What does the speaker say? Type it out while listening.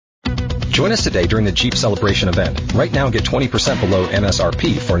Join us today during the Jeep Celebration event. Right now, get 20% below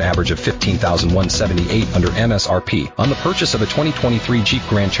MSRP for an average of $15,178 under MSRP on the purchase of a 2023 Jeep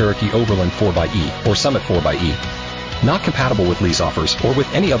Grand Cherokee Overland 4xE or Summit 4xE. Not compatible with lease offers or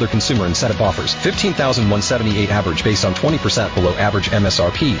with any other consumer incentive offers. $15,178 average based on 20% below average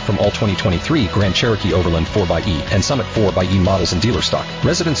MSRP from all 2023 Grand Cherokee Overland 4xE and Summit 4xE models in dealer stock.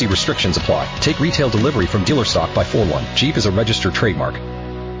 Residency restrictions apply. Take retail delivery from dealer stock by 4/1. Jeep is a registered trademark.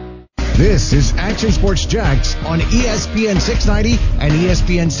 This is Action Sports Jax on ESPN 690 and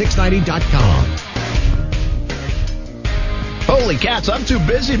ESPN690.com. Holy cats, I'm too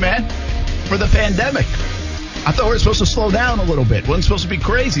busy, man, for the pandemic. I thought we were supposed to slow down a little bit. Wasn't supposed to be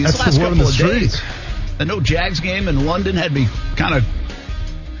crazy. This last couple of days. I know Jags game in London had me kind of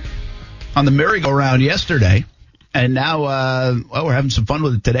on the merry-go-round yesterday. And now we're having some fun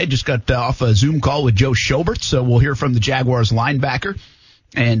with it today. Just got off a Zoom call with Joe Schobert, so we'll hear from the Jaguars linebacker.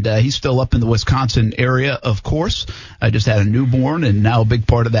 And he's still up in the Wisconsin area, of course. I just had a newborn and now a big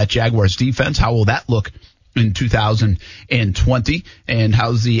part of that Jaguars defense. How will that look in 2020? And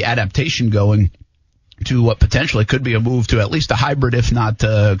how's the adaptation going to what potentially could be a move to at least a hybrid, if not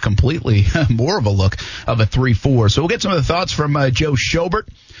completely more of a look of a 3-4. So we'll get some of the thoughts from Joe Schobert.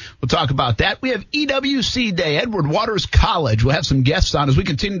 We'll talk about that. We have EWC Day, Edward Waters College. We'll have some guests on as we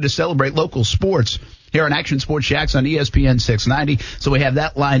continue to celebrate local sports here on Action Sports Jax on ESPN 690. So we have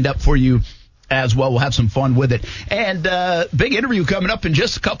that lined up for you as well. We'll have some fun with it. And big interview coming up in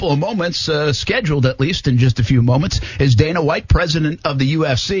just a couple of moments, scheduled at least in just a few moments, is Dana White, president of the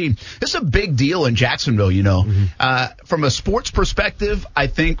UFC. This is a big deal in Jacksonville, you know. From a sports perspective, I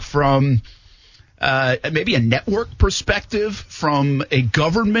think from maybe a network perspective, from a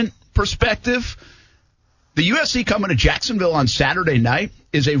government perspective, the UFC coming to Jacksonville on Saturday night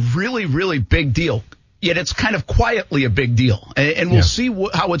is a really, really big deal. Yet it's kind of quietly a big deal. And we'll see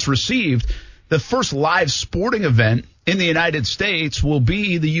how it's received. The first live sporting event in the United States will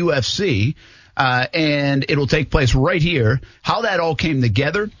be the UFC, and it'll take place right here. How that all came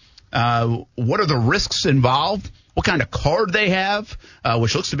together, what are the risks involved, what kind of card they have,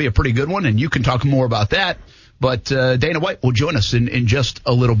 which looks to be a pretty good one, and you can talk more about that. But Dana White will join us in just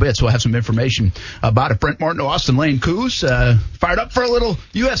a little bit, so we'll have some information about it. Brent, Martin, Austen, Lane, Coos, fired up for a little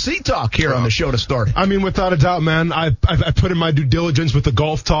UFC talk here on the show to start. I mean, without a doubt, man, I put in my due diligence with the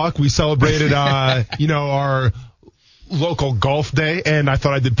golf talk. We celebrated, our local golf day, and I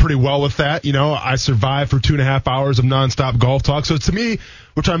thought I did pretty well with that. You know, I survived for 2.5 hours of nonstop golf talk. So to me,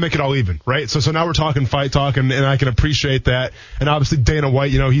 we're trying to make it all even, right? So now we're talking fight talk, and I can appreciate that. And obviously Dana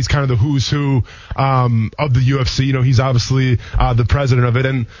White, you know, he's kind of the who's who of the UFC. You know, he's obviously the president of it.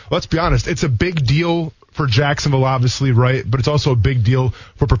 And let's be honest, it's a big deal for Jacksonville, obviously, right? But it's also a big deal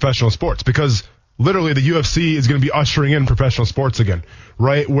for professional sports because literally the UFC is going to be ushering in professional sports again,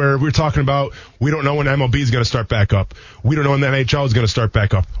 right? Where we're talking about, we don't know when MLB is going to start back up. We don't know when the NHL is going to start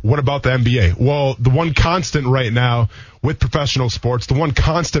back up. What about the NBA? Well, the one constant right now with professional sports, the one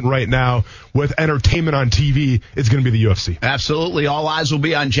constant right now with entertainment on TV is going to be the UFC. Absolutely. All eyes will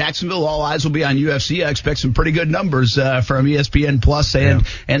be on Jacksonville. All eyes will be on UFC. I expect some pretty good numbers from ESPN Plus and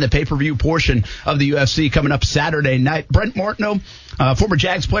the pay-per-view portion of the UFC coming up Saturday night. Brent Martineau, former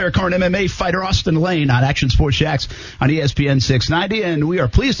Jags player, current MMA fighter, Austen Lane on Action Sports Jax on ESPN 690. And we are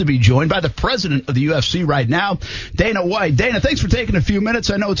pleased to be joined by the president of the UFC right now, Dana White. Dana, thanks for taking a few minutes.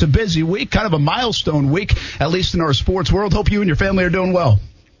 I know it's a busy week, kind of a milestone week, at least in our sports world. Hope you and your family are doing well.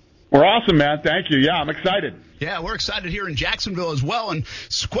 We're awesome, man. Thank you. Yeah, I'm excited. Yeah, we're excited here in Jacksonville as well. And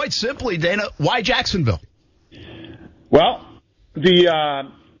quite simply, Dana, why Jacksonville? Well, the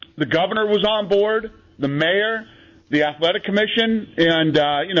governor was on board, the mayor, the athletic commission, and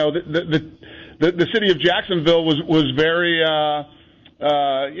the city of Jacksonville was very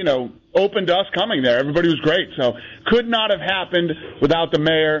open to us coming there. Everybody was great, so could not have happened without the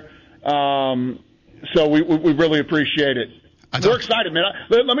mayor. So we really appreciate it. We're excited, man.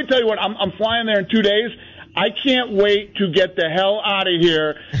 Let me tell you what, I'm flying there in 2 days. I can't wait to get the hell out of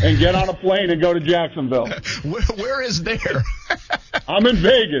here and get on a plane and go to Jacksonville. Where is there? I'm in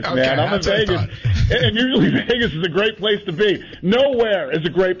Vegas, man. I'm in Vegas. And usually Vegas is a great place to be. Nowhere is a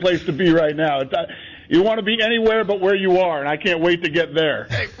great place to be right now. You want to be anywhere but where you are, and I can't wait to get there.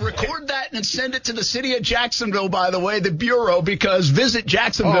 Hey, record that and send it to the city of Jacksonville, by the way, the Bureau, because visit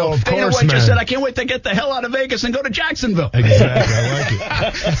Jacksonville. Oh, of course, White man. just said, I can't wait to get the hell out of Vegas and go to Jacksonville. Exactly. I like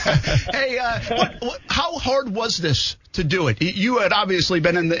it. Hey, how hard was this to do it? You had obviously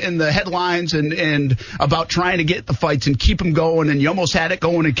been in the headlines and about trying to get the fights and keep them going, and you almost had it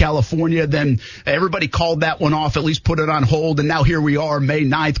going in California. Then everybody called that one off, at least put it on hold, and now here we are, May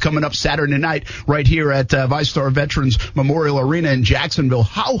 9th, coming up Saturday night right here here at VyStar Veterans Memorial Arena in Jacksonville.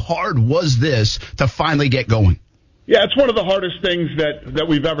 How hard was this to finally get going? Yeah, it's one of the hardest things that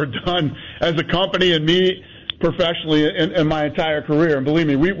we've ever done as a company and me professionally in my entire career. And believe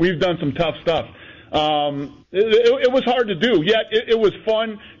me, we've done some tough stuff. It was hard to do, yet it was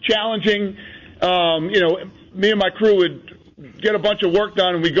fun, challenging. Me and my crew would get a bunch of work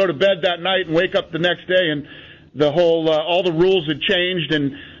done, and we'd go to bed that night and wake up the next day, and the whole all the rules had changed,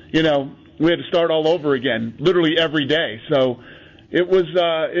 and we had to start all over again, literally every day. So it was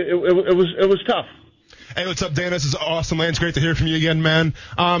tough. Hey, what's up, Dan? This is Austin Lane. It's great to hear from you again, man.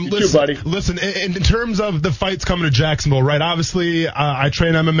 You too, buddy. Listen, in terms of the fights coming to Jacksonville, right? Obviously, I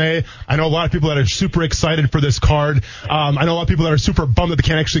train MMA. I know a lot of people that are super excited for this card. I know a lot of people that are super bummed that they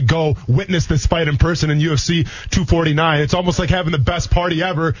can't actually go witness this fight in person in UFC 249. It's almost like having the best party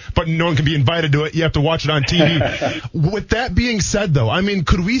ever, but no one can be invited to it. You have to watch it on TV. With that being said, though, I mean,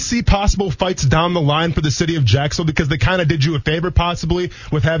 could we see possible fights down the line for the city of Jacksonville? Because they kind of did you a favor, possibly,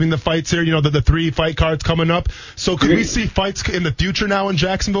 with having the fights here, the 3 fight cards coming up. So could we see fights in the future now in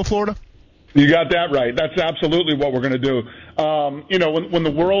Jacksonville, Florida? You got that right. That's absolutely what we're going to do. When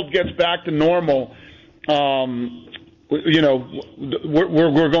the world gets back to normal, we're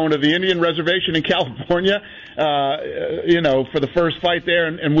going to the Indian Reservation in California, for the first fight there,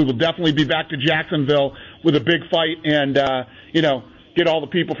 and we will definitely be back to Jacksonville with a big fight and, get all the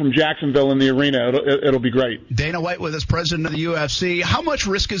people from Jacksonville in the arena. It'll be great. Dana White with us, president of the UFC. How much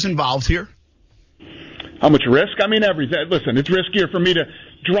risk is involved here? How much risk? I mean, everything. Listen, it's riskier for me to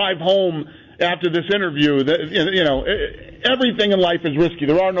drive home after this interview. Everything in life is risky.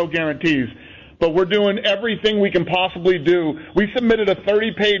 There are no guarantees. But we're doing everything we can possibly do. We submitted a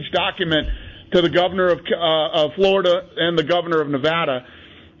 30-page document to the governor of Florida and the governor of Nevada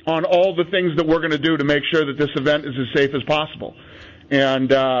on all the things that we're going to do to make sure that this event is as safe as possible.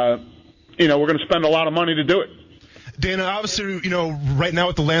 And, we're going to spend a lot of money to do it. Dana, obviously, right now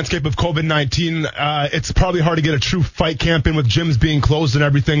with the landscape of COVID-19, it's probably hard to get a true fight camp in with gyms being closed and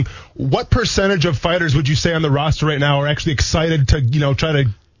everything. What percentage of fighters would you say on the roster right now are actually excited to, try to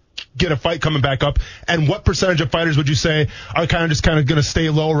get a fight coming back up? And what percentage of fighters would you say are kind of going to stay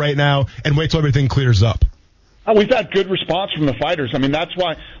low right now and wait till everything clears up? We've had good response from the fighters. I mean, that's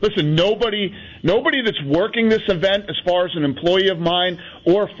why, listen, nobody that's working this event as far as an employee of mine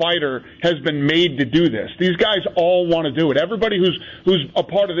or fighter has been made to do this. These guys all want to do it. Everybody who's a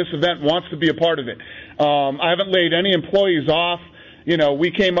part of this event wants to be a part of it. I haven't laid any employees off. We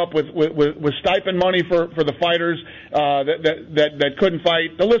came up with stipend money for the fighters that couldn't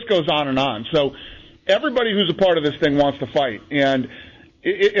fight. The list goes on and on. So everybody who's a part of this thing wants to fight. And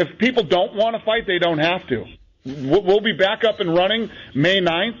if people don't want to fight, they don't have to. We'll be back up and running May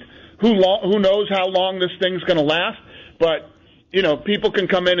 9th. Who knows how long this thing's going to last? But, people can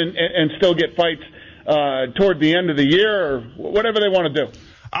come in and still get fights toward the end of the year or whatever they want to do.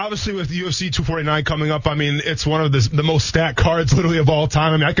 Obviously, with UFC 249 coming up, I mean, it's one of the most stacked cards literally of all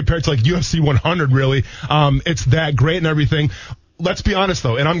time. I mean, I compare it to like UFC 100, really. It's that great and everything. Let's be honest,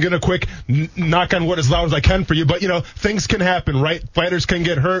 though, and I'm going to quick knock on wood as loud as I can for you, but, things can happen, right? Fighters can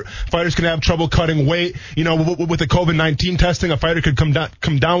get hurt. Fighters can have trouble cutting weight. With the COVID-19 testing, a fighter could come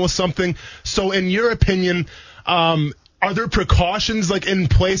down with something. So in your opinion, are there precautions like in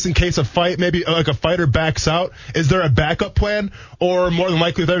place in case a fight, maybe like a fighter backs out? Is there a backup plan? Or more than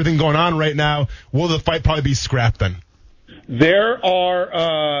likely with everything going on right now, will the fight probably be scrapped then? There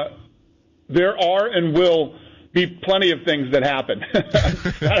are and will be plenty of things that happen.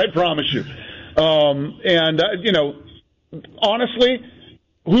 I promise you. Honestly,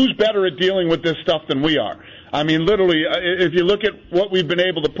 who's better at dealing with this stuff than we are? I mean, literally, if you look at what we've been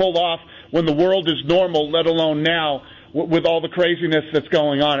able to pull off when the world is normal, let alone now with all the craziness that's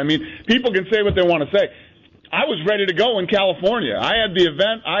going on. I mean, people can say what they want to say. I was ready to go in California. I had the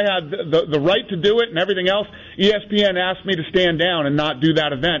event. I had the right to do it and everything else. ESPN asked me to stand down and not do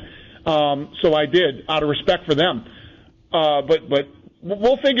that event. So I did, out of respect for them. But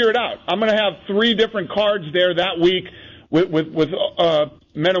we'll figure it out. I'm going to have 3 different cards there that week with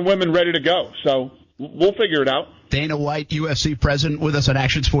men and women ready to go. So we'll figure it out. Dana White, UFC president, with us on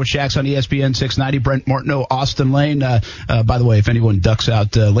Action Sports Jacks on ESPN 690. Brent Martineau, Austin Lane. By the way, if anyone ducks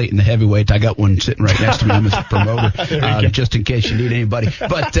out late in the heavyweight, I got one sitting right next to me. I'm his promoter, just in case you need anybody.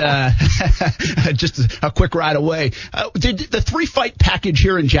 But just a quick ride away. Did the 3-fight package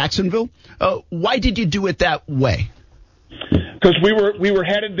here in Jacksonville, why did you do it that way? Because we were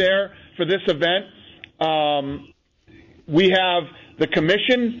headed there for this event. We have the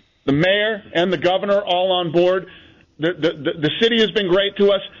commission, the mayor, and the governor all on board. The city has been great to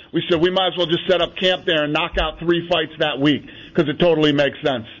us. We said we might as well just set up camp there and knock out 3 fights that week because it totally makes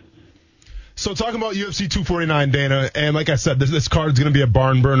sense. So talking about UFC 249, Dana, and like I said, this card is going to be a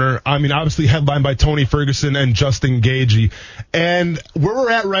barn burner. I mean, obviously headlined by Tony Ferguson and Justin Gaethje. And where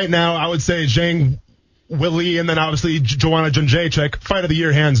we're at right now, I would say Zhang Weili and then obviously Joanna Jędrzejczyk, fight of the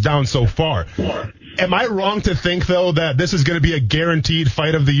year hands down so far. Am I wrong to think, though, that this is going to be a guaranteed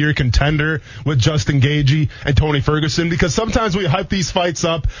fight of the year contender with Justin Gaethje and Tony Ferguson? Because sometimes we hype these fights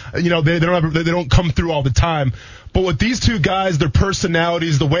up, they don't come through all the time. But with these two guys, their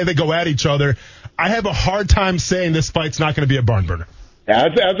personalities, the way they go at each other, I have a hard time saying this fight's not going to be a barn burner.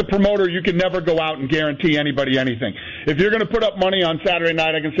 As a promoter, you can never go out and guarantee anybody anything. If you're going to put up money on Saturday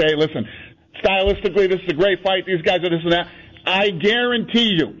night, I can say, listen, stylistically, this is a great fight. These guys are this and that. I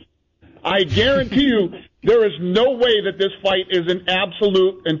guarantee you, there is no way that this fight is an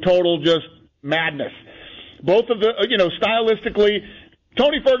absolute and total just madness. Both of the, stylistically,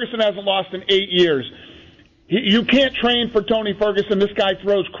 Tony Ferguson hasn't lost in 8 years. You can't train for Tony Ferguson. This guy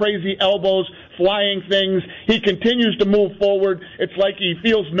throws crazy elbows, flying things. He continues to move forward. It's like he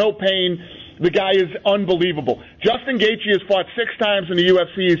feels no pain. The guy is unbelievable. Justin Gaethje has fought 6 times in the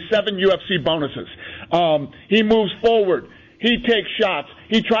UFC, 7 UFC bonuses. He moves forward. He takes shots.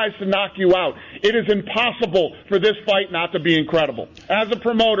 He tries to knock you out. It is impossible for this fight not to be incredible. As a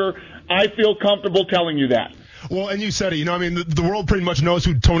promoter, I feel comfortable telling you that. Well, and you said it, the world pretty much knows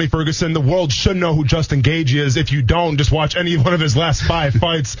who Tony Ferguson, the world should know who Justin Gaethje is. If you don't, just watch any one of his last 5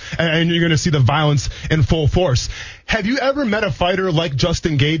 fights and you're going to see the violence in full force. Have you ever met a fighter like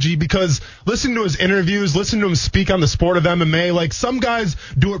Justin Gaethje? Because listening to his interviews, listening to him speak on the sport of MMA, like some guys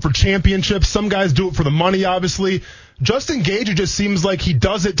do it for championships, some guys do it for the money, obviously. Justin Gaethje just seems like he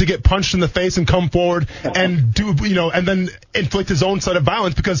does it to get punched in the face and come forward and do, and then inflict his own set of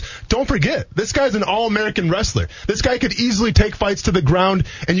violence. Because don't forget, this guy's an all-American wrestler. This guy could easily take fights to the ground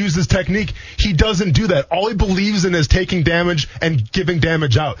and use his technique. He doesn't do that. All he believes in is taking damage and giving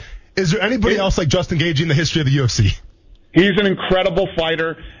damage out. Is there anybody else like Justin Gaethje in the history of the UFC? He's an incredible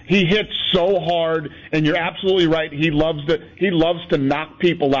fighter. He hits so hard, and you're absolutely right. He loves to knock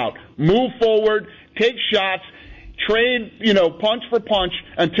people out. Move forward, take shots, trade, punch for punch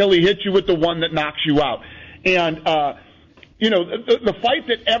until he hits you with the one that knocks you out. And, the fight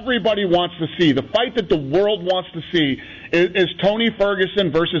that everybody wants to see, the fight that the world wants to see is Tony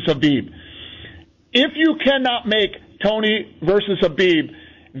Ferguson versus Khabib. If you cannot make Tony versus Khabib,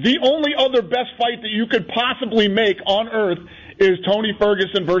 the only other best fight that you could possibly make on earth is Tony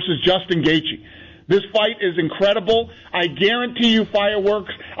Ferguson versus Justin Gaethje. This fight is incredible. I guarantee you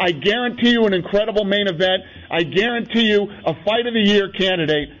fireworks. I guarantee you an incredible main event. I guarantee you a fight of the year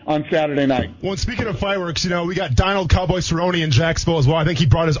candidate on Saturday night. Well, speaking of fireworks, we got Donald Cowboy Cerrone in Jacksonville as well. I think he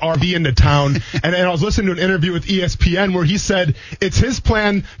brought his RV into town. and I was listening to an interview with ESPN where he said it's his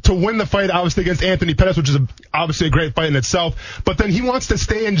plan to win the fight, obviously, against Anthony Pettis, which is obviously a great fight in itself. But then he wants to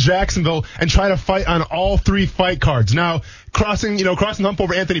stay in Jacksonville and try to fight on all 3 fight cards. Now, crossing the hump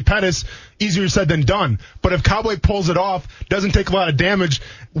over Anthony Pettis, easier said than done. But if Cowboy pulls it off, doesn't take a lot of damage,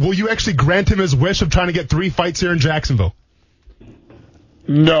 will you actually grant him his wish of trying to get 3 fights here in Jacksonville?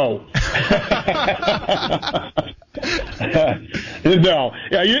 No. No.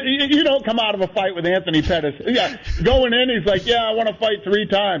 Yeah, you don't come out of a fight with Anthony Pettis. Yeah, going in, he's like, I want to fight 3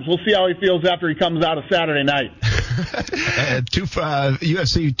 times. We'll see how he feels after he comes out of Saturday night.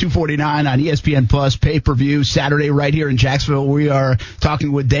 UFC 249 on ESPN Plus pay-per-view Saturday right here in Jacksonville. We are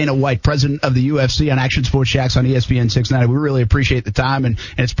talking with Dana White, president of the UFC on Action Sports Jacks on ESPN 690. We really appreciate the time, and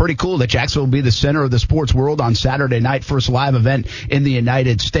it's pretty cool that Jacksonville will be the center of the sports world on Saturday night, first live event in the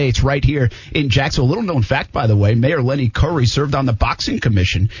United States right here in Jacksonville. Little known fact, by the way, Mayor Lenny Curry served on the boxing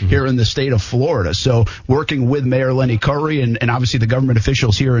commission here in the state of Florida. So working with Mayor Lenny Curry and obviously the government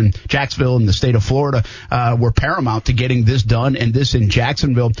officials here in Jacksonville and the state of Florida were paramount to getting this done and this in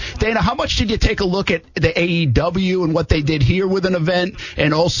Jacksonville. Dana, how much did you take a look at the AEW and what they did here with an event?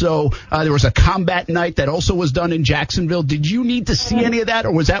 And also there was a combat night that also was done in Jacksonville. Did you need to see any of that,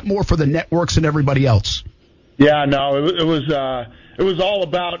 or was that more for the networks and everybody else? Yeah, no, it was all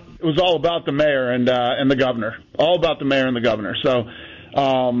about the mayor and the governor. All about the mayor and the governor. So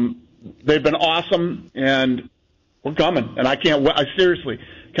they've been awesome, and we're coming. And I seriously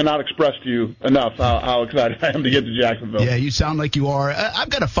cannot express to you enough how excited I am to get to Jacksonville. Yeah, you sound like you are. I've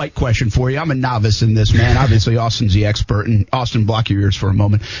got a fight question for you. I'm a novice in this, man. Obviously, Austin's the expert, and Austin, block your ears for a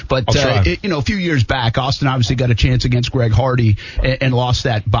moment. But, a few years back, Austin obviously got a chance against Greg Hardy and lost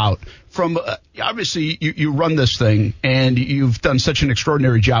that bout. From obviously, you run this thing, and you've done such an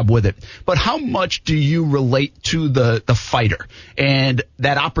extraordinary job with it. But how much do you relate to the fighter and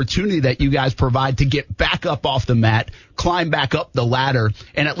that opportunity that you guys provide to get back up off the mat, climb back up the ladder,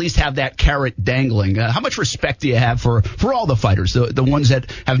 and at least have that carrot dangling. How much respect do you have for all the fighters, the ones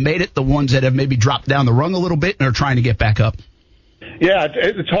that have made it, the ones that have maybe dropped down the rung a little bit and are trying to get back up? Yeah,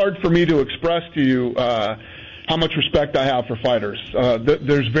 it's hard for me to express to you how much respect I have for fighters.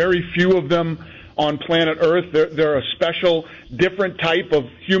 There's very few of them on planet Earth. They're a special, different type of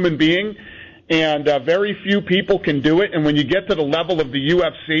human being, and very few people can do it. And when you get to the level of the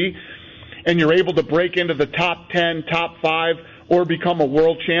UFC and you're able to break into the top 10, top 5, or become a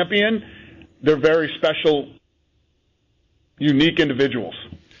world champion, they're very special, unique individuals.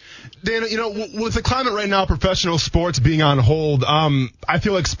 Dana, with the climate right now, professional sports being on hold, I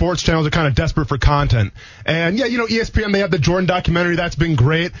feel like sports channels are kind of desperate for content. And yeah, ESPN, they have the Jordan documentary. That's been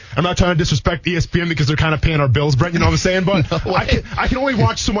great. I'm not trying to disrespect ESPN because they're kind of paying our bills, Brent, you know what I'm saying? But no, I can only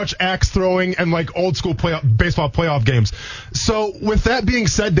watch so much axe throwing and like old school baseball playoff games. So with that being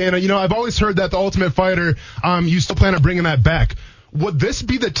said, Dana, I've always heard that the Ultimate Fighter, you still plan on bringing that back. Would this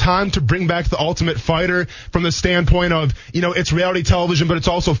be the time to bring back the Ultimate Fighter from the standpoint of, it's reality television, but it's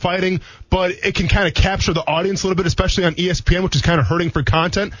also fighting, but it can kind of capture the audience a little bit, especially on ESPN, which is kind of hurting for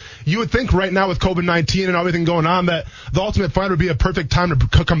content? You would think right now with COVID-19 and everything going on that the Ultimate Fighter would be a perfect time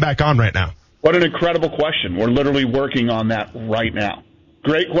to come back on right now. What an incredible question. We're literally working on that right now.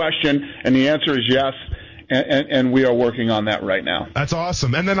 Great question, and the answer is yes. And we are working on that right now. That's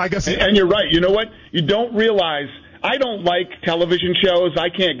awesome. And then I guess... And you're right. You know what? You don't realize... I don't like television shows. I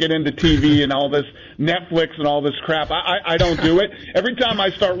can't get into TV and all this Netflix and all this crap. I don't do it. Every time I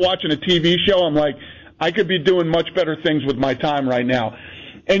start watching a TV show, I'm like, I could be doing much better things with my time right now.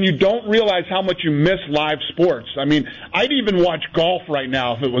 And you don't realize how much you miss live sports. I mean, I'd even watch golf right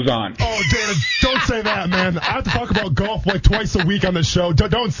now if it was on. Oh, Dana, don't say that, man. I have to talk about golf like twice a week on the show.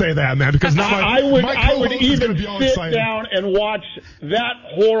 Don't say that, man, because now I would even sit down and watch that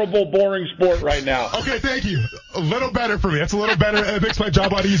horrible, boring sport right now. Okay, thank you. A little better for me. That's a little better. It makes my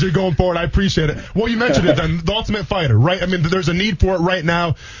job a lot easier going forward. I appreciate it. Well, you mentioned it then, the Ultimate Fighter, right? I mean, there's a need for it right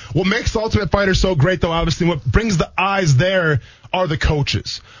now. What makes the Ultimate Fighter so great, though, obviously, what brings the eyes there are the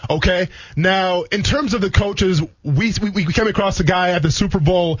coaches, okay? Now, in terms of the coaches, we came across a guy at the Super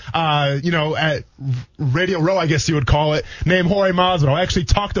Bowl, at Radio Row, I guess you would call it, named Jorge Masvidal. I actually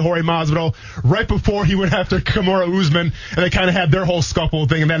talked to Jorge Masvidal right before he went after Kamaru Usman, and they kind of had their whole scuffle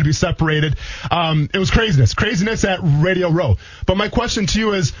thing, and they had to be separated. It was craziness at Radio Row. But my question to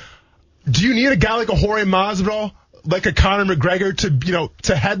you is, do you need a guy like a Jorge Masvidal, like a Conor McGregor,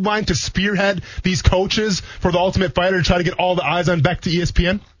 to headline, to spearhead these coaches for the Ultimate Fighter to try to get all the eyes on back to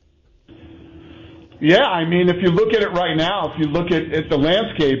ESPN? Yeah, I mean, if you look at it right now, if you look at the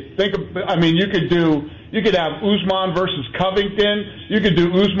landscape, you could have Usman versus Covington, you could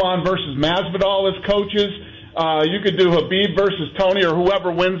do Usman versus Masvidal as coaches, you could do Khabib versus Tony or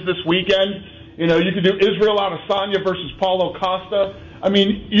whoever wins this weekend. You could do Israel Adesanya versus Paulo Costa. I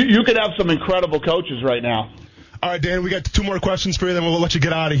mean, you could have some incredible coaches right now. All right, Dan, we got 2 more questions for you, then we'll let you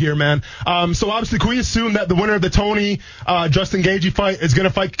get out of here, man. So obviously, can we assume that the winner of the Tony Justin Gaethje fight is going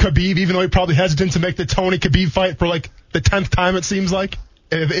to fight Khabib, even though he's probably hesitant to make the Tony Khabib fight for like the 10th time, it seems like,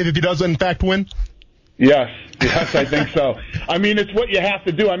 if he does in fact win? Yes, I think so. I mean, it's what you have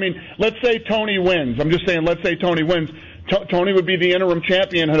to do. I mean, let's say Tony wins. I'm just saying, let's say Tony wins. Tony would be the interim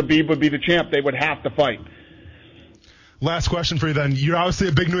champion. Khabib would be the champ. They would have to fight. Last question for you then. You're obviously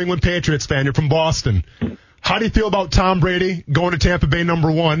a big New England Patriots fan. You're from Boston. How do you feel about Tom Brady going to Tampa Bay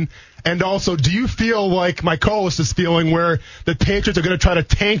 #1? And also, do you feel like my co-host is feeling where the Patriots are going to try to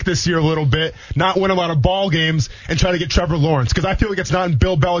tank this year a little bit, not win a lot of ball games, and try to get Trevor Lawrence? Because I feel like it's not in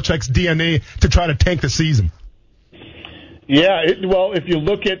Bill Belichick's DNA to try to tank the season. Yeah, well, if you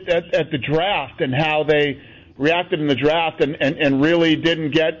look at the draft and how they reacted in the draft and really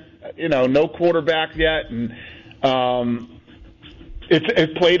didn't get, no quarterback yet, and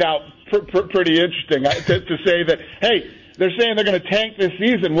it played out pretty interesting to say that, hey, they're saying they're going to tank this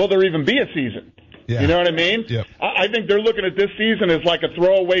season. Will there even be a season? Yeah. You know what I mean? Yep. I think they're looking at this season as like a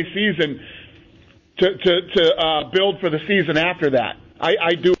throwaway season to build for the season after that.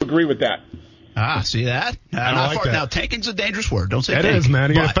 I do agree with that. See that? I like that. Now, tanking's a dangerous word. Don't say it tank. It is, man.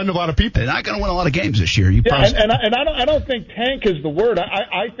 You're going to offend a lot of people. They're not going to win a lot of games this year. I don't think tank is the word.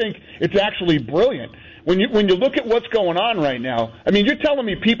 I think it's actually brilliant. When you look at what's going on right now, I mean, you're telling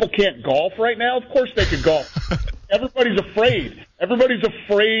me people can't golf right now? Of course they could golf. Everybody's afraid. Everybody's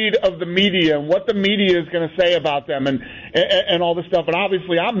afraid of the media and what the media is going to say about them and all this stuff. And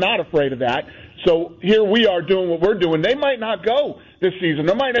obviously, I'm not afraid of that. So here we are doing what we're doing. They might not go this season.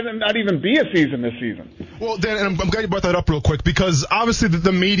 There might not even be a season this season. Well, Dan, I'm glad you brought that up real quick because obviously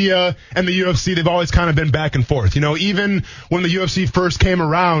the media and the UFC, they've always kind of been back and forth. You know, even when the UFC first came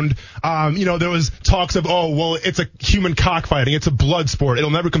around, there was talks of, it's a human cockfighting. It's a blood sport. It'll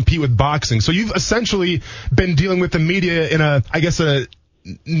never compete with boxing. So you've essentially been dealing with the media in a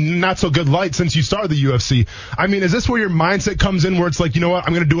not so good light since you started the UFC. I mean, is this where your mindset comes in where it's like, you know what,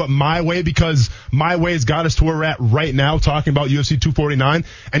 I'm going to do it my way because my way's got us to where we're at right now talking about UFC 249?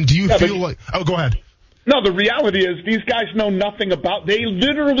 And do you feel like, go ahead. No, the reality is these guys know nothing about, they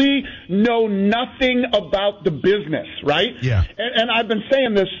literally know nothing about the business, right? Yeah. And I've been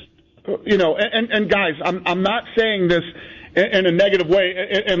saying this, and guys, I'm not saying this in a negative way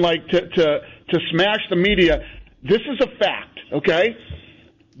and like to smash the media. This is a fact, okay?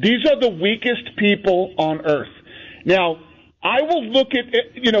 These are the weakest people on earth. Now, I will look at,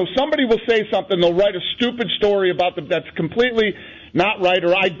 somebody will say something, they'll write a stupid story about them that's completely not right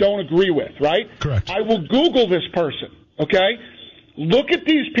or I don't agree with, right? Correct. I will Google this person, okay? Look at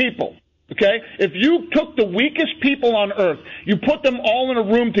these people, okay? If you took the weakest people on earth, you put them all in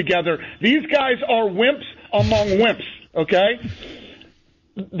a room together, these guys are wimps among wimps, okay?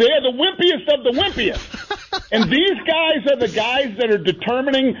 They are the wimpiest of the wimpiest. And these guys are the guys that are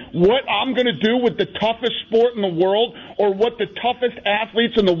determining what I'm going to do with the toughest sport in the world or what the toughest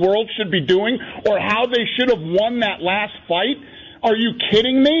athletes in the world should be doing or how they should have won that last fight. Are you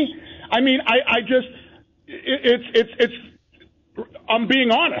kidding me? I mean, I'm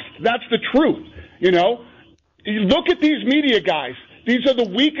being honest. That's the truth, You look at these media guys. These are the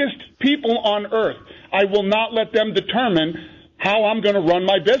weakest people on earth. I will not let them determine how I'm going to run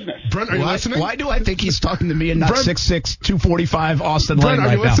my business. Brent, are you listening? Why do I think he's talking to me and not 6'6", 245 Austin Lane right now?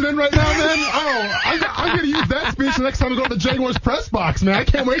 Brent, are you listening right now, man? I'm going to use that speech the next time I go to the Jaguars press box, man. I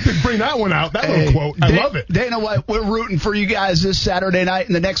can't wait to bring that one out. That little quote. I love it. Dana White, we're rooting for you guys this Saturday night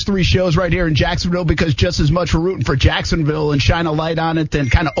and the next 3 shows right here in Jacksonville because just as much we're rooting for Jacksonville and shine a light on it than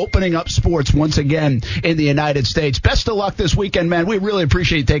kind of opening up sports once again in the United States. Best of luck this weekend, man. We really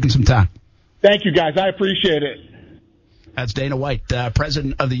appreciate you taking some time. Thank you, guys. I appreciate it. That's Dana White,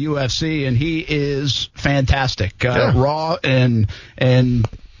 president of the UFC, and he is fantastic. Raw and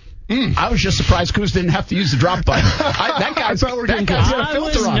I was just surprised Kuz didn't have to use the drop button. I thought we were getting close. I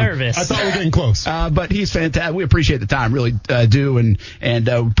was nervous. I thought we were getting close. But he's fantastic. We appreciate the time, really do, and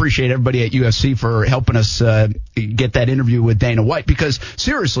appreciate everybody at UFC for helping us get that interview with Dana White. Because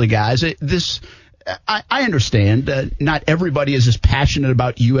seriously, guys, I understand not everybody is as passionate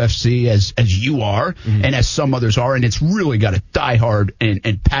about UFC as you are and as some others are, and it's really got a diehard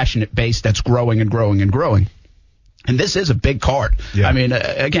and passionate base that's growing and growing and growing. And this is a big card. Yeah. I mean,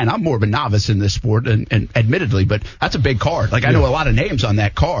 again, I'm more of a novice in this sport, and admittedly, but that's a big card. Like, I know a lot of names on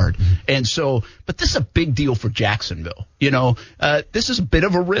that card. And so, but this is a big deal for Jacksonville. This is a bit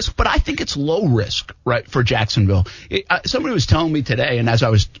of a risk, but I think it's low risk, right, for Jacksonville. Somebody was telling me today, and as I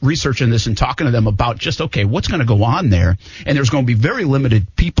was researching this and talking to them about just, okay, what's going to go on there, and there's going to be very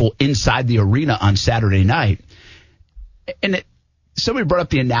limited people inside the arena on Saturday night. And somebody brought up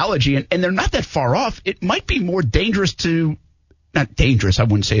the analogy, and they're not that far off. It might be more dangerous not dangerous, I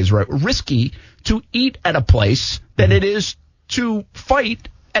wouldn't say is right, risky to eat at a place than it is to fight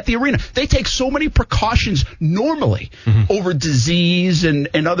at the arena. They take so many precautions normally over disease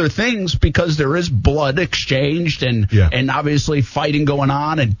and other things because there is blood exchanged and obviously fighting going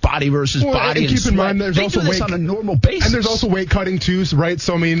on and body versus body. And keep in mind, there's also weight on a normal basis. And there's also weight cutting too, right?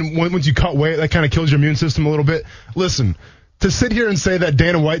 So, I mean, once you cut weight, that kind of kills your immune system a little bit. Listen, to sit here and say that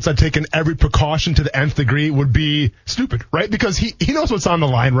Dana White's not taking every precaution to the nth degree would be stupid, right? Because he knows what's on the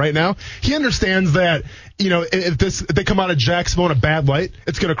line right now. He understands that, if they come out of Jacksonville in a bad light,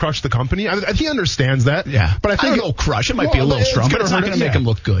 it's going to crush the company. he understands that. Yeah. But I think it'll crush. It might be a little strong, but it's not going to make him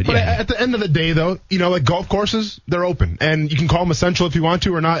look good. But at the end of the day, though, like golf courses, they're open. And you can call them essential if you want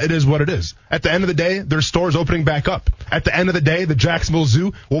to or not. It is what it is. At the end of the day, there's stores opening back up. At the end of the day, the Jacksonville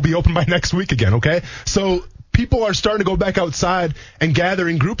Zoo will be open by next week again, okay? So people are starting to go back outside and gather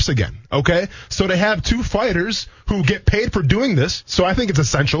in groups again, okay? So to have 2 fighters who get paid for doing this, so I think it's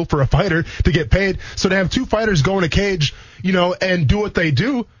essential for a fighter to get paid. So to have 2 fighters go in a cage, and do what they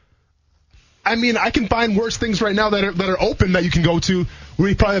do, I mean, I can find worse things right now that are open that you can go to where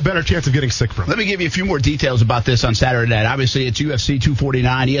you probably have a better chance of getting sick from. Let me give you a few more details about this on Saturday night. Obviously, it's UFC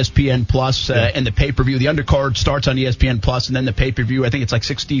 249, ESPN Plus, and the pay-per-view. The undercard starts on ESPN Plus, and then the pay-per-view. I think it's like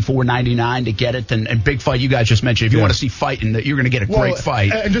 $64.99 to get it. And big fight you guys just mentioned. If you want to see fighting, you're going to get a great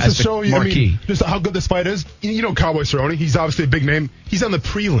fight. And just to show you, just how good this fight is, you know Cowboy Cerrone. He's obviously a big name. He's on the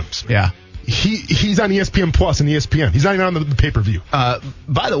prelims. Yeah. He's on ESPN Plus and ESPN. He's not even on the pay-per-view.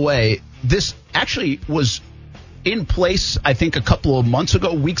 By the way, this actually was in place, I think, a couple of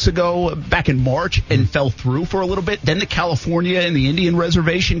weeks ago, back in March, and fell through for a little bit. Then the California and the Indian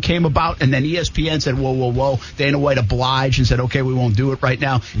reservation came about, and then ESPN said, whoa. Dana White obliged and said, okay, we won't do it right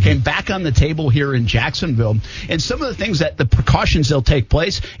now. Came back on the table here in Jacksonville. And some of the things the precautions that'll take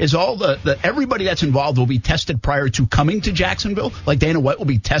place is all everybody that's involved will be tested prior to coming to Jacksonville. Like Dana White will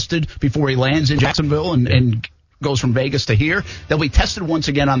be tested before he lands in Jacksonville and goes from Vegas to here. They'll be tested once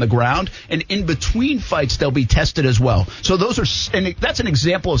again on the ground, and in between fights they'll be tested as well. So that's an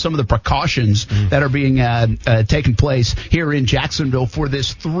example of some of the precautions that are being taken place here in Jacksonville for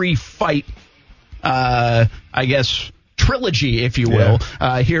this 3-fight, trilogy, if you will,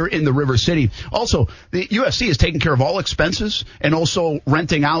 here in the River City. Also, the UFC is taking care of all expenses and also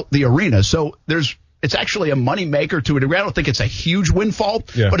renting out the arena. So it's actually a moneymaker to a degree. I don't think it's a huge windfall,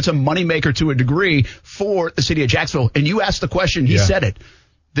 but it's a moneymaker to a degree for the city of Jacksonville. And you asked the question, he said it.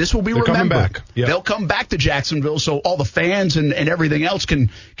 This will be remembered. Coming back. Yep. They'll come back to Jacksonville, so all the fans and everything else can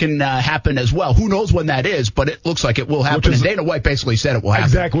happen as well. Who knows when that is, but it looks like it will happen. And Dana White basically said it will happen.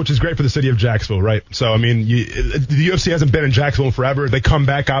 Exactly, which is great for the city of Jacksonville, right? So, I mean, the UFC hasn't been in Jacksonville forever. They come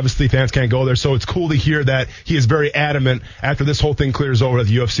back, obviously, fans can't go there. So it's cool to hear that he is very adamant after this whole thing clears over that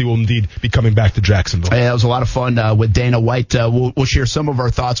the UFC will indeed be coming back to Jacksonville. Yeah, it was a lot of fun with Dana White. We'll share some of our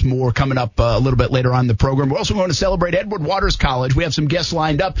thoughts more coming up a little bit later on in the program. We're also going to celebrate Edward Waters College. We have some guests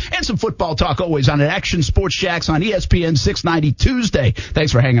lined up and some football talk always on an Action Sports Jacks on ESPN 690 Tuesday.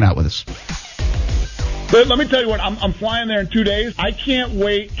 Thanks for hanging out with us. But let me tell you what, I'm flying there in 2 days. I can't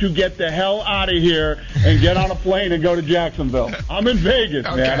wait to get the hell out of here and get on a plane and go to Jacksonville. I'm in Vegas,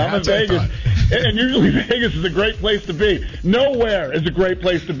 man. I'm in Vegas. And usually Vegas is a great place to be. Nowhere is a great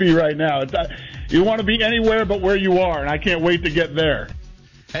place to be right now. You want to be anywhere but where you are, and I can't wait to get there.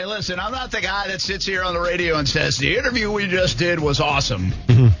 Hey, listen, I'm not the guy that sits here on the radio and says, the interview we just did was awesome.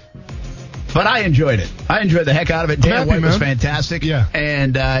 But I enjoyed it. I enjoyed the heck out of it. Dana White was fantastic. Yeah.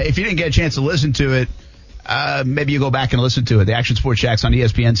 And if you didn't get a chance to listen to it, maybe you go back and listen to it. The Action Sports Jacks on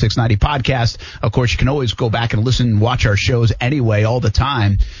ESPN 690 podcast. Of course, you can always go back and listen and watch our shows anyway all the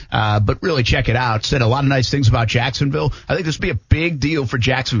time. But really check it out. Said a lot of nice things about Jacksonville. I think this will be a big deal for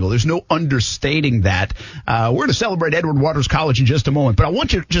Jacksonville. There's no understating that. We're going to celebrate Edward Waters College in just a moment. But I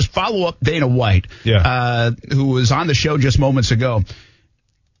want you to just follow up Dana White, who was on the show just moments ago.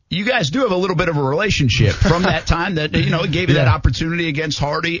 You guys do have a little bit of a relationship from that time that, it gave you that opportunity against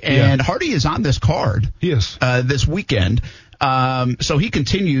Hardy. And Hardy is on this card. He is. This weekend. So he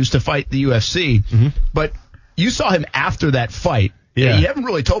continues to fight the UFC. But you saw him after that fight. Yeah. You haven't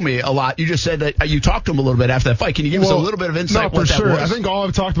really told me a lot. You just said that you talked to him a little bit after that fight. Can you give us a little bit of insight? No, for sure. I think all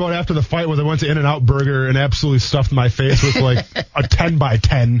I've talked about after the fight was I went to In-N-Out Burger and absolutely stuffed my face with like a 10 by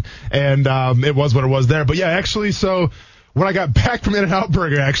 10. And it was what it was there. But yeah, actually, so when I got back from In-N-Out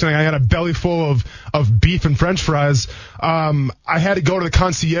Burger, actually, I had a belly full of beef and French fries. I had to go to the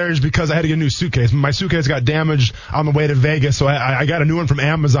concierge because I had to get a new suitcase. My suitcase got damaged on the way to Vegas, so I got a new one from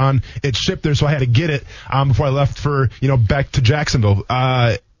Amazon. It shipped there, so I had to get it before I left for back to Jacksonville.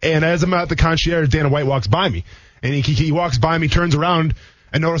 And as I'm at the concierge, Dana White walks by me, and he walks by me, turns around,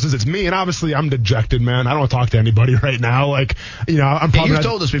 and notices it's me, and obviously I'm dejected, man. I don't want to talk to anybody right now. I'm probably you've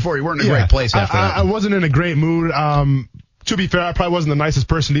told us before you weren't in a great place after that. I wasn't in a great mood. To be fair, I probably wasn't the nicest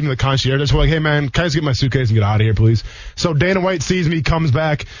person, even the concierge. I just was like, hey, man, can I just get my suitcase and get out of here, please? So Dana White sees me, comes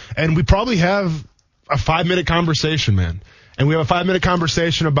back, and we probably have a 5-minute conversation, man. And we have a 5-minute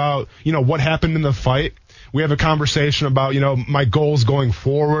conversation about, what happened in the fight. We have a conversation about, my goals going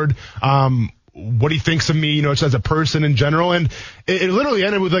forward, what he tings of me, just as a person in general. And it literally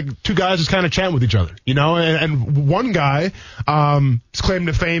ended with like two guys just kind of chatting with each other, and one guy, his claim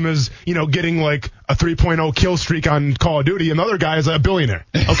to fame is, getting like a 3.0 kill streak on Call of Duty. Another guy is a billionaire.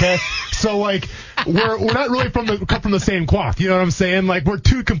 Okay. So like, we're not really cut from the same cloth. You know what I'm saying? Like, we're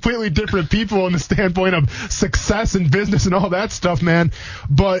two completely different people in the standpoint of success and business and all that stuff, man.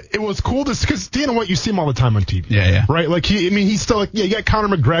 But it was cool to, because Dana White, you see him all the time on TV. Yeah. Right? Like, he's still, like, you got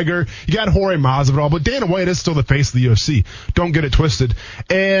Conor McGregor, you got Jorge Masvidal, but Dana White is still the face of the UFC. Don't get it twisted.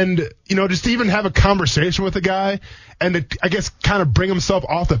 And, just to even have a conversation with a guy and to, I guess, kind of bring himself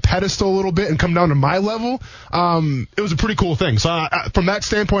off the pedestal a little bit and come down to my level, it was a pretty cool thing. So from that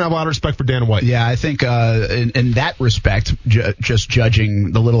standpoint, I have a lot of respect for Dana White. Yeah, I think in that respect, just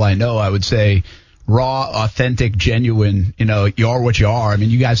judging the little I know, I would say raw, authentic, genuine, you are what you are. I mean,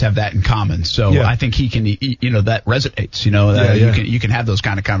 you guys have that in common. So I think he can, that resonates, you can have those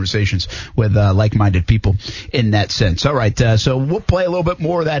kind of conversations with like-minded people in that sense. All right. So we'll play a little bit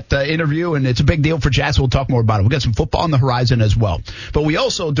more of that interview, and it's a big deal for Jacksonville. We'll talk more about it. We've got some football on the horizon as well. But we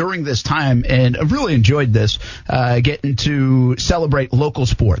also, during this time, and I've really enjoyed this, getting to celebrate local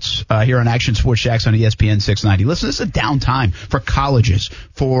sports here on Action Sports Jacks on ESPN 690. Listen, this is a downtime for colleges,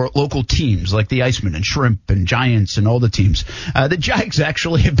 for local teams like the Iceman and Shrimp and Giants and all the teams. The Jags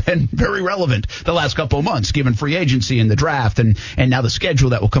actually have been very relevant the last couple of months, given free agency and the draft and now the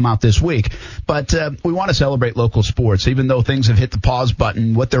schedule that will come out this week. But we want to celebrate local sports, even though things have hit the pause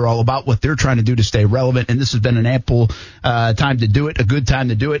button, what they're all about, what they're trying to do to stay relevant. And this has been an ample time to do it, a good time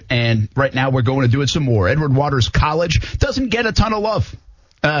to do it. And right now we're going to do it some more. Edward Waters College doesn't get a ton of love,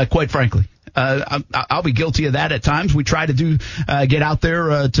 quite frankly. I'll be guilty of that at times. We try to get out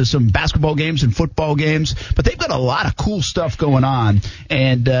there to some basketball games and football games, but they've got a lot of cool stuff going on.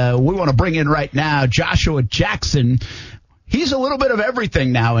 And we want to bring in right now Joshua Jackson. He's a little bit of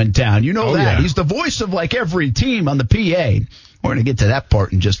everything now in town. You know that. Yeah. He's the voice of like every team on the PA. We're going to get to that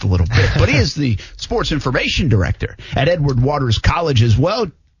part in just a little bit. But he is the sports information director at Edward Waters College as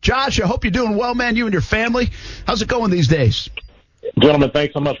well. Josh, I hope you're doing well, man, you and your family. How's it going these days? Gentlemen,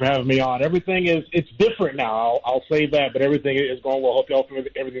 thanks so much for having me on. Everything it's different now. I'll say that, but everything is going well. Hope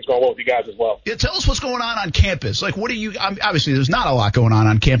everything's going well with you guys as well. Yeah, tell us what's going on campus. Like, obviously there's not a lot going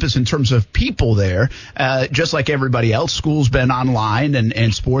on campus in terms of people there. Just like everybody else, school's been online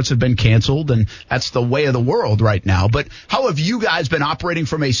and sports have been canceled, and that's the way of the world right now. But how have you guys been operating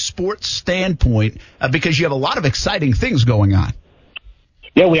from a sports standpoint? Because you have a lot of exciting things going on.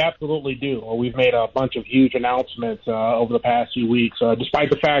 Yeah, we absolutely do. We've made a bunch of huge announcements over the past few weeks, despite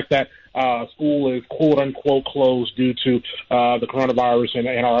the fact that school is quote-unquote closed due to the coronavirus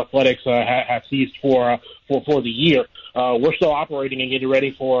and our athletics have ceased for the year. We're still operating and getting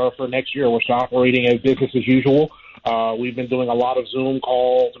ready for next year. We're still operating as business as usual. We've been doing a lot of Zoom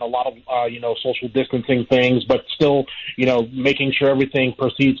calls and a lot of, social distancing things, but still, making sure everything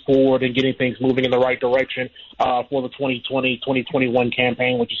proceeds forward and getting things moving in the right direction for the 2020-2021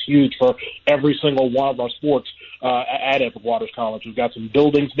 campaign, which is huge for every single one of our sports at Edward Waters College. We've got some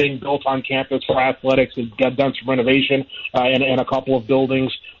buildings being built on campus for athletics. We've done some renovation in a couple of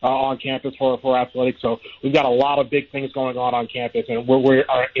buildings on campus for athletics. So we've got a lot of big things going on campus, and we're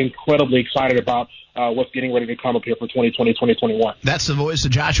incredibly excited about what's getting ready to come up here for 2020-2021. That's the voice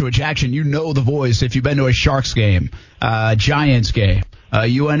of Joshua Jackson. You know the voice if you've been to a Sharks game, Giants game,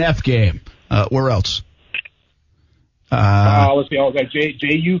 UNF game. Where else? Let's see. I was at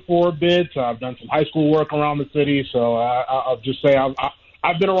JU for a bit. I've done some high school work around the city, so I'll just say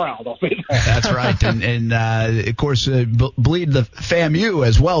I've been around. I'll say that. That's right. And of course, bleed the FAMU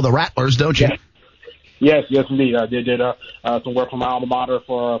as well, the Rattlers, don't you? Yeah. Yes, indeed. I did some work for my alma mater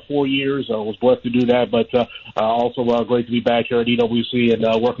for 4 years. I was blessed to do that, but also great to be back here at EWC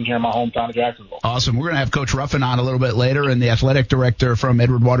and working here in my hometown of Jacksonville. Awesome. We're going to have Coach Ruffin on a little bit later, and the athletic director from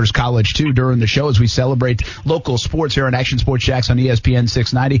Edward Waters College, too, during the show as we celebrate local sports here on Action Sports Jacks on ESPN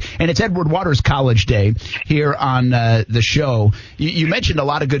 690. And it's Edward Waters College Day here on the show. You mentioned a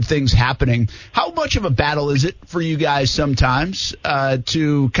lot of good things happening. How much of a battle is it for you guys sometimes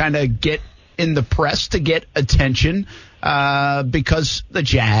to kind of get in the press, to get attention, because the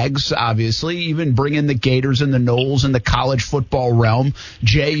Jags, obviously, even bring in the Gators and the Knowles in the college football realm,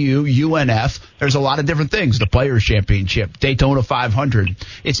 JU, UNF, there's a lot of different things, the Players Championship, Daytona 500.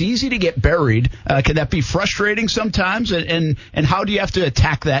 It's easy to get buried. Can that be frustrating sometimes? And how do you have to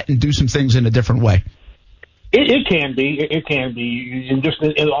attack that and do some things in a different way? It can be. It can be. And just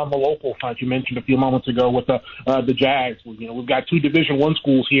on the local front, you mentioned a few moments ago with the Jags. We've got two Division I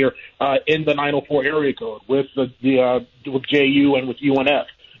schools here in the 904 area code with with JU and with UNF.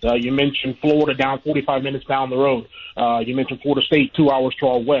 You mentioned Florida down 45 minutes down the road. You mentioned Florida State 2 hours to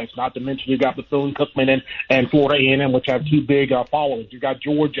our west. Not to mention you got Bethune-Cookman and Florida A&M, which have two big followings. You got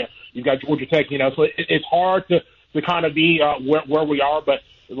Georgia. You've got Georgia Tech. So it's hard to kind of be where we are, but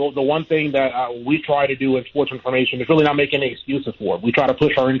the one thing that we try to do in sports information is really not make any excuses for it. We try to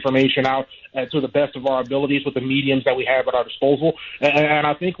push our information out to the best of our abilities with the mediums that we have at our disposal. And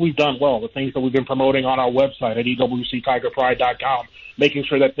I think we've done well. The things that we've been promoting on our website at ewctigerpride.com, making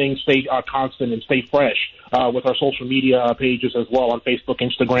sure that things stay constant and stay fresh with our social media pages as well on Facebook,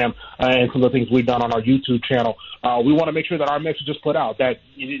 Instagram, and some of the things we've done on our YouTube channel. We want to make sure that our message is put out, that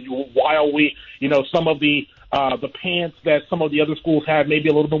while we, some of the pants that some of the other schools have maybe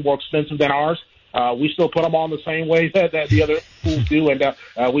a little bit more expensive than ours, we still put them on the same way that the other schools do, and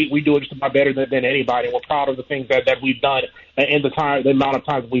we do it just about better than anybody. We're proud of the things that we've done in the amount of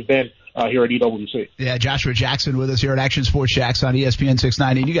times we've been here at EWC. Yeah, Joshua Jackson with us here at Action Sports Jacks on ESPN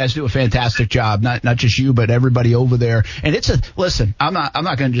 690. And you guys do a fantastic job, not just you, but everybody over there. And listen, I'm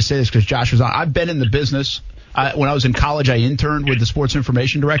not going to just say this because Josh was on. I've been in the business. When I was in college, I interned with the sports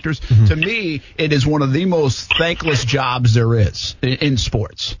information directors. Mm-hmm. To me, it is one of the most thankless jobs there is in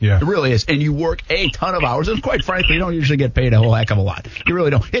sports. Yeah. It really is. And you work a ton of hours. And quite frankly, you don't usually get paid a whole heck of a lot. You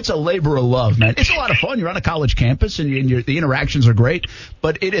really don't. It's a labor of love, man. It's a lot of fun. You're on a college campus, and the interactions are great.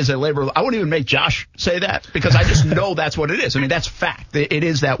 But it is a labor of love. I wouldn't even make Josh say that because I just know that's what it is. I mean, that's fact. It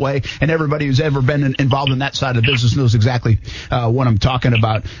is that way. And everybody who's ever been involved in that side of the business knows exactly what I'm talking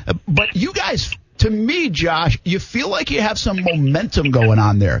about. But you guys, to me, Josh, you feel like you have some momentum going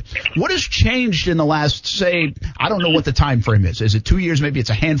on there. What has changed in the last, say, I don't know what the time frame is. Is it 2 years? Maybe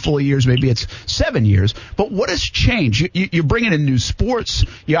it's a handful of years. Maybe it's 7 years. But what has changed? You're bringing in new sports.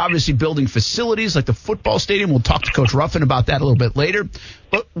 You're obviously building facilities like the football stadium. We'll talk to Coach Ruffin about that a little bit later.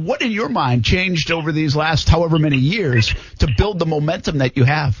 But what, in your mind, changed over these last however many years to build the momentum that you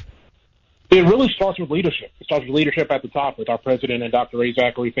have? It really starts with leadership. It starts with leadership at the top with our president and Dr. Ray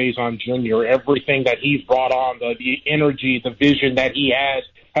Zachary Faison Jr. Everything that he's brought on, the energy, the vision that he has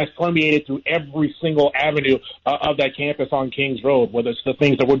permeated through every single avenue of that campus on Kings Road, whether it's the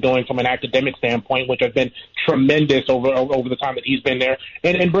things that we're doing from an academic standpoint, which have been tremendous over the time that he's been there,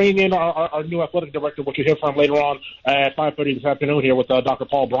 and bringing in our new athletic director, which you'll hear from later on at 5:30 this afternoon here with Dr.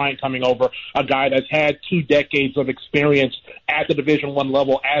 Paul Bryant coming over, a guy that's had 2 decades of experience at the Division I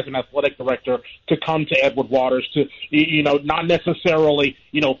level as an athletic director, to come to Edward Waters to, not necessarily,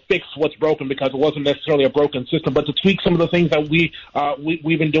 fix what's broken because it wasn't necessarily a broken system, but to tweak some of the things that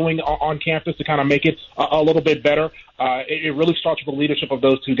we've been doing on campus to kind of make it a little bit better. It really starts with the leadership of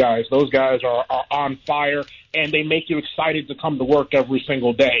those 2 guys. Those guys are on fire, and they make you excited to come to work every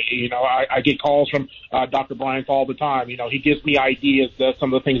single day. I get calls from Dr. Bryant all the time. He gives me ideas that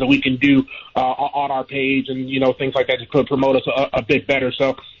some of the things that we can do on our page and, things like that to promote us a bit better.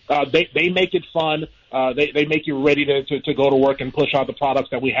 So they make it fun. They make you ready to go to work and push out the products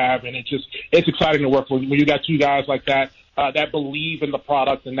that we have, and it's exciting to work with. When you got 2 guys like that, that believe in the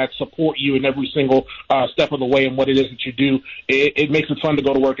product and that support you in every single step of the way and what it is that you do, it makes it fun to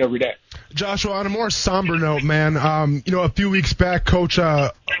go to work every day. Joshua, on a more somber note, man, a few weeks back, Coach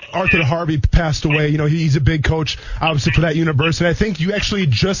Arthur Harvey passed away. He's a big coach, obviously, for that university. I think you actually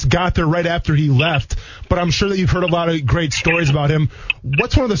just got there right after he left, but I'm sure that you've heard a lot of great stories about him.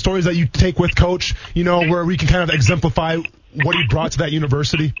 What's one of the stories that you take with Coach, where we can kind of exemplify what he brought to that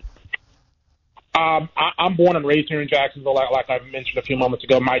university? I'm born and raised here in Jacksonville, like I mentioned a few moments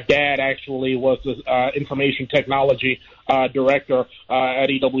ago. My dad actually was the information technology director at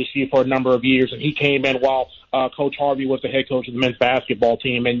EWC for a number of years, and he came in while Coach Harvey was the head coach of the men's basketball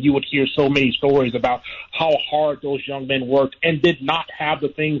team, and you would hear so many stories about how hard those young men worked and did not have the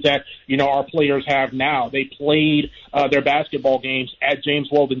things that, our players have now. They played their basketball games at James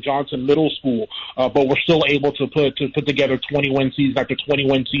Weldon Johnson Middle School, but were still able to put together 20-win season after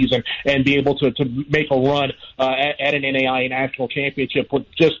 20-win season and be able to make a run at an NAIA national championship with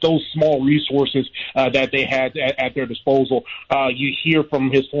just those small resources that they had at their disposal. You hear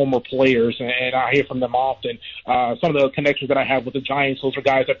from his former players, and I hear from them often. Some of the connections that I have with the Giants, those are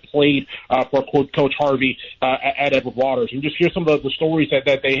guys that played for Coach Harvey at Edward Waters. And just hear some of the stories that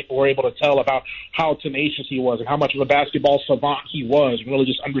they were able to tell about how tenacious he was and how much of a basketball savant he was, and really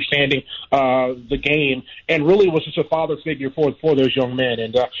just understanding the game, and really was just a father figure for those young men.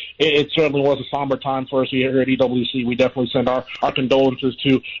 And it certainly was a somber time for us here at EWC. We definitely send our condolences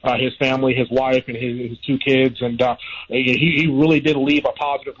to his family, his wife, and his 2 kids. And he really did leave a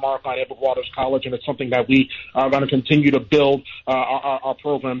positive mark on Edward Waters College, and it's something that we are going to continue to build our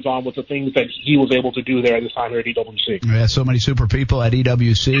programs on with the things that he was able to do there this time here at EWC. Yeah, so many super people at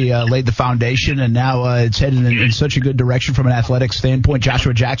EWC laid the foundation, and now it's headed in such a good direction from an athletic standpoint.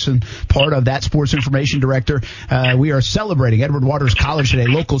 Joshua Jackson, part of that sports information director. We are celebrating Edward Waters College today,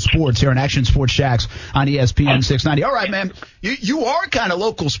 local sports here on Action Sports Jacks on ESPN 690. All right, man, you are kind of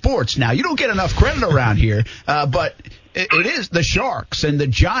local sports now. You don't get enough credit around here, but it is the Sharks and the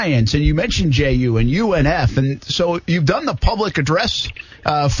Giants, and you mentioned JU and UNF, and so you've done the public address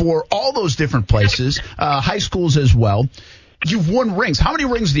for all those different places, high schools as well. You've won rings. How many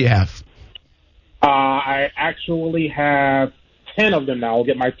rings do you have? I actually have 10 of them now. I'll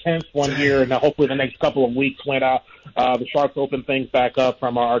get my 10th one here, and hopefully the next couple of weeks when the Sharks open things back up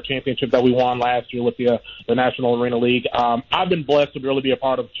from our championship that we won last year with the National Arena League. I've been blessed to really be a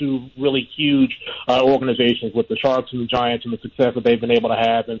part of two really huge organizations with the Sharks and the Giants and the success that they've been able to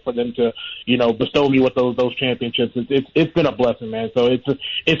have, and for them to, bestow me with those championships. It's been a blessing, man. So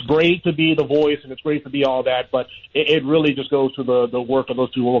it's great to be the voice, and it's great to be all that, but it really just goes to the work of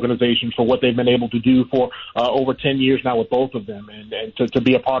those two organizations for what they've been able to do for over 10 years now with both of them, and to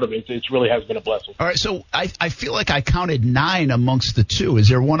be a part of it, it really has been a blessing. All right, so I feel like I counted 9 amongst the two. Is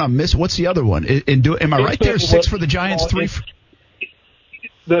there one I'm missing? What's the other one? Am I right there? 6 for the Giants, 3 for...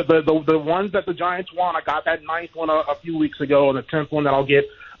 The ones that the Giants won, I got that 9th one a few weeks ago, and the 10th one that I'll get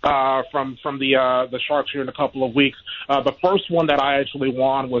from the Sharks here in a couple of weeks. The first one that I actually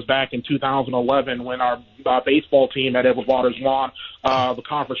won was back in 2011 when our baseball team at Edward Waters won the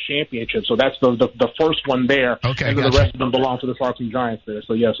conference championship. So that's the first one there. Okay, and then the rest of them belong to the Sharks and Giants there.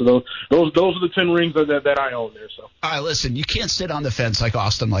 So yeah, so those are the 10 rings that I own there. So all right, listen, you can't sit on the fence like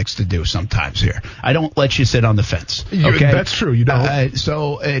Austin likes to do sometimes here. I don't let you sit on the fence. Okay, that's true. You don't.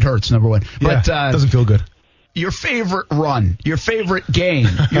 So it hurts, number one. Yeah, but doesn't feel good. Your favorite run, your favorite game,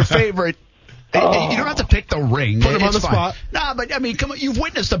 your favorite. You don't have to pick the ring. Put him on the spot. Nah, but I mean, come on. You've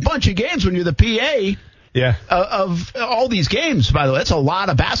witnessed a bunch of games when you're the PA. Yeah. Of all these games, by the way, that's a lot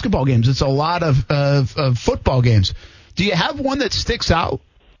of basketball games. It's a lot of football games. Do you have one that sticks out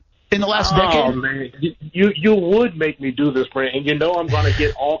in the last decade? Oh man, you would make me do this, Brent, and I'm going to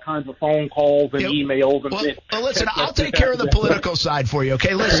get all kinds of phone calls and emails. And well, listen, I'll take care of the political side for you.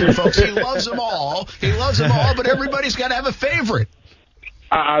 Okay, listen, folks, he loves them all. But everybody's got to have a favorite.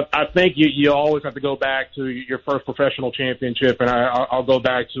 I think you always have to go back to your first professional championship, and I'll go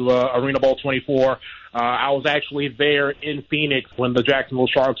back to Arena Bowl 24. I was actually there in Phoenix when the Jacksonville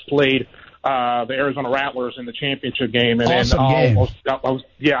Sharks played the Arizona Rattlers in the championship game. And awesome game. I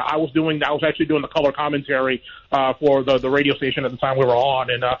was actually doing the color commentary for the radio station at the time we were on,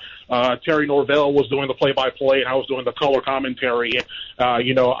 and Terry Norvell was doing the play-by-play, and I was doing the color commentary.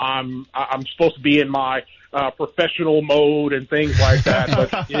 And I'm supposed to be in my professional mode and things like that.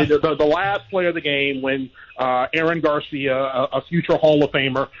 But the last play of the game, when Aaron Garcia, a future Hall of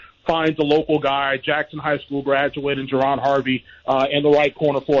Famer, finds a local guy, Jackson High School graduate, and Jerron Harvey in the right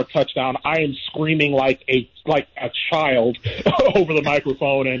corner for a touchdown, I am screaming like a child over the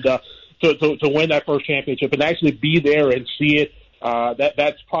microphone, and to win that first championship and actually be there and see it.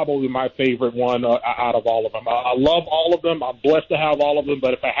 That's probably my favorite one out of all of them. I love all of them. I'm blessed to have all of them,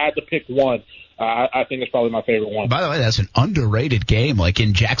 but if I had to pick one, I think it's probably my favorite one. By the way, that's an underrated game, like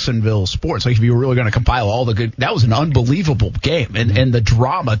in Jacksonville sports. Like if you were really going to compile all the good, that was an unbelievable game, and the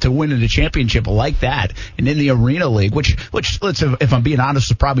drama to win in a championship like that, and in the Arena League, which if I'm being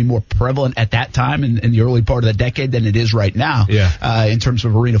honest, was probably more prevalent at that time in the early part of the decade than it is right now. Yeah. In terms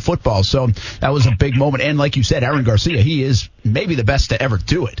of arena football, so that was a big moment. And like you said, Aaron Garcia, he is maybe the best to ever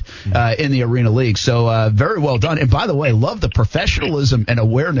do it in the Arena League. So very well done. And by the way, love the professionalism and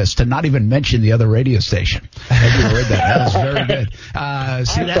awareness to not even mention the other radio station. I heard that. That was very good.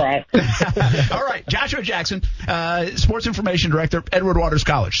 See that? All right. Joshua Jackson, Sports Information Director, Edward Waters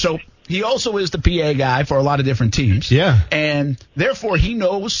College. So he also is the PA guy for a lot of different teams. Yeah. And therefore he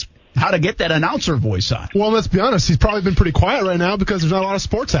knows how to get that announcer voice on. Well, let's be honest. He's probably been pretty quiet right now because there's not a lot of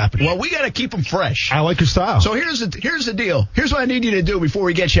sports happening. Well, we got to keep him fresh. I like your style. So here's the deal. Here's what I need you to do before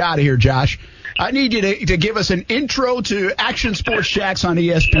we get you out of here, Josh. I need you to give us an intro to Action Sports Jacks on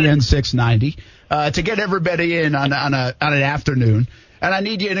ESPN 690 to get everybody in on an afternoon. And I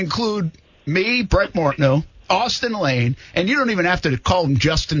need you to include me, Brett Martineau, Austin Lane, and you don't even have to call him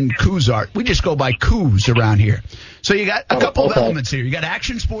Justin Couzart. We just go by Couz around here. So you got a couple of elements here. You got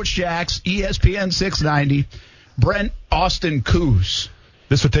Action Sports Jacks, ESPN 690, Brent, Austin, Couz.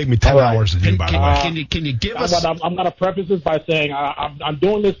 This would take me 10 hours to do, by the way. Can you give us... I'm going to preface this by saying I'm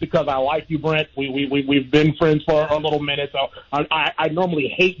doing this because I like you, Brent. We've been friends for a little minute, so I normally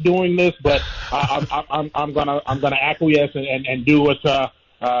hate doing this, but I'm gonna acquiesce and do what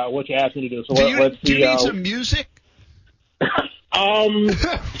you asked me to do. So let's see. Do you need some music?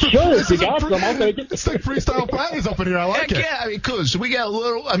 Sure, if you got some, I'll take it. It's like freestyle Fridays up in here. I like it. Yeah, I mean, cool. So we got a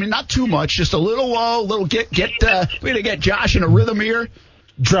little, I mean, not too much, just a little low, we're going to get Josh in a rhythm here.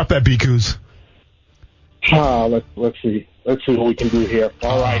 Drop that beat, Couz. Let's see what we can do here.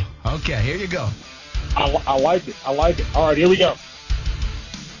 All right. Okay, here you go. I like it. All right, here we go.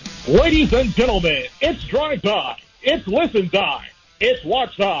 Ladies and gentlemen, it's Drive Time It's listen time. It's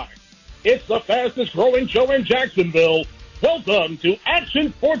watch time. It's the fastest growing show in Jacksonville. Welcome to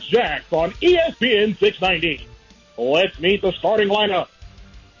Action Sports Jacks on ESPN 690. Let's meet the starting lineup.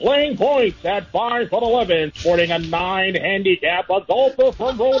 Playing points at 5'11", sporting a 9 handicap, a golfer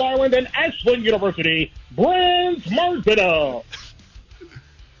from Rhode Island and Ashland University, Brent Martineau.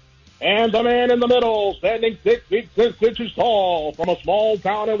 And the man in the middle, standing 6 feet 6 inches tall, from a small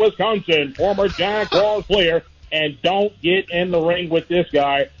town in Wisconsin, former Jaguars player, and don't get in the ring with this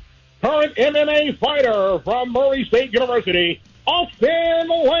guy, current MMA fighter from Murray State University, Austen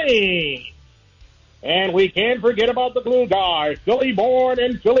Lane. And we can't forget about the glue guy, Philly born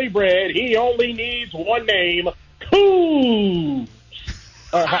and Philly bred. He only needs one name, Coos.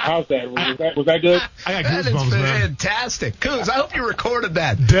 How's that? Was that good? I got goosebumps, man. Fantastic. Coos, I hope you recorded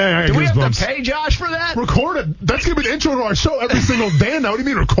that. Dang, do we have to pay Josh for that? Recorded. That's going to be the intro to our show every single day now. What do you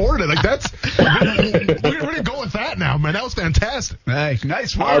mean recorded? Like, that's... we're going to go with that now, man. That was fantastic. Hey,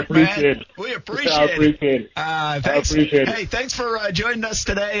 nice work, man. We appreciate it. Thanks. Hey, thanks for joining us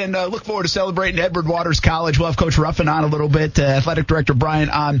today, and look forward to celebrating Edward Waters College. We'll have Coach Ruffin on a little bit, Athletic Director Bryant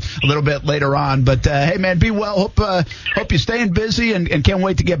on a little bit later on. But, hey, man, be well. Hope you're staying busy and can't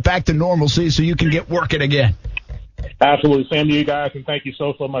wait to get back to normalcy so you can get working again. Absolutely. Same to you guys, and thank you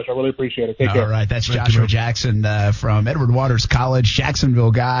so much. I really appreciate it. Take care. All right. That's Joshua Jackson from Edward Waters College, Jacksonville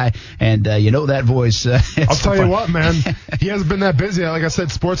guy, and you know that voice. I'll tell you what, man. He hasn't been that busy. Like I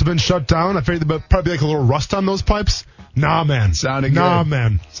said, sports have been shut down. I figured there'd probably like a little rust on those pipes. Nah, man. Sounded good. Nah,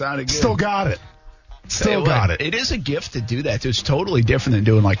 man. Sounded good. Still got it. Still got it. It is a gift to do that. It's totally different than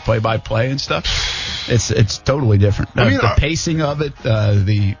doing like play-by-play and stuff. It's totally different. I mean, the pacing of it,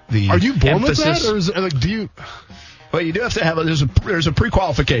 the are you born emphasis. with that, or is it, like, do you? Well, you do have to have there's a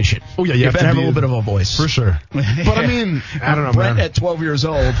pre-qualification. Oh yeah, you have to have a little bit of a voice for sure. But I mean, I don't know, Brent man. At 12 years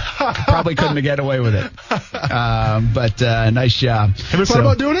old probably couldn't have get away with it. But nice job. Have you thought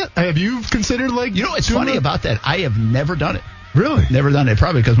about doing it? Have you considered it's funny about that. I have never done it. Really? Never done it.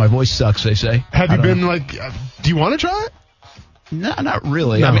 Probably because my voice sucks, they say. Have you been do you want to try it? No, not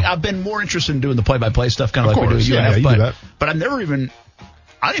really. No. I mean, I've been more interested in doing the play-by-play stuff, kind of like we do at UNF. You do that. But I've never even...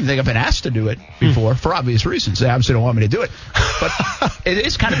 I don't even think I've been asked to do it before, for obvious reasons. They obviously don't want me to do it. But it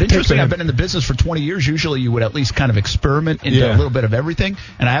is kind of interesting. I've been in the business for 20 years. Usually you would at least kind of experiment into a little bit of everything,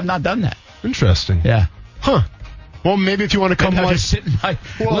 and I have not done that. Interesting. Yeah. Huh. Well, maybe if you want to come, just sit in my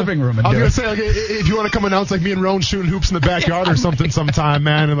living room and do it. I was going to say, if you want to come announce like me and Roan shooting hoops in the backyard or something sometime,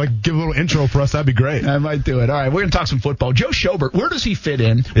 man, and like give a little intro for us, that'd be great. I might do it. All right, we're going to talk some football. Joe Schobert, where does he fit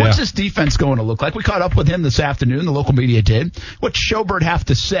in? What's this defense going to look like? We caught up with him this afternoon. The local media did. What's Schobert have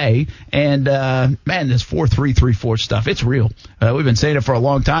to say? And, man, this 4-3-3-4 stuff, it's real. We've been saying it for a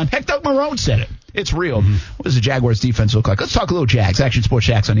long time. Heck, Doug Marrone said it. It's real. What does the Jaguars defense look like? Let's talk a little Jags. Action Sports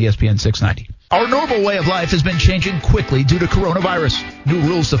Jacks on ESPN 690. Our normal way of life has been changing quickly due to coronavirus. New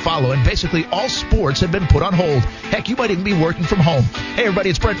rules to follow, and basically all sports have been put on hold. Heck, you might even be working from home. Hey,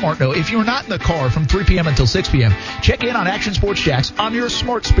 everybody, it's Brent Martineau. If you're not in the car from 3 p.m. until 6 p.m., check in on Action Sports Jacks on your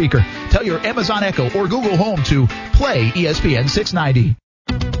smart speaker. Tell your Amazon Echo or Google Home to play ESPN 690.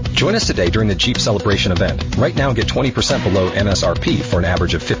 Join us today during the Jeep Celebration event. Right now, get 20% below MSRP for an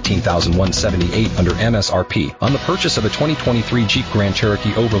average of $15,178 under MSRP on the purchase of a 2023 Jeep Grand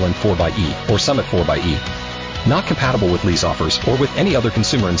Cherokee Overland 4xE or Summit 4xE. Not compatible with lease offers or with any other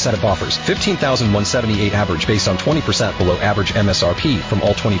consumer incentive offers. $15,178 average based on 20% below average MSRP from all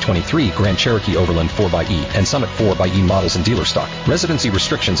 2023 Grand Cherokee Overland 4xE and Summit 4xE models in dealer stock. Residency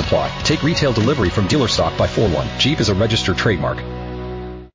restrictions apply. Take retail delivery from dealer stock by 4/1. Jeep is a registered trademark.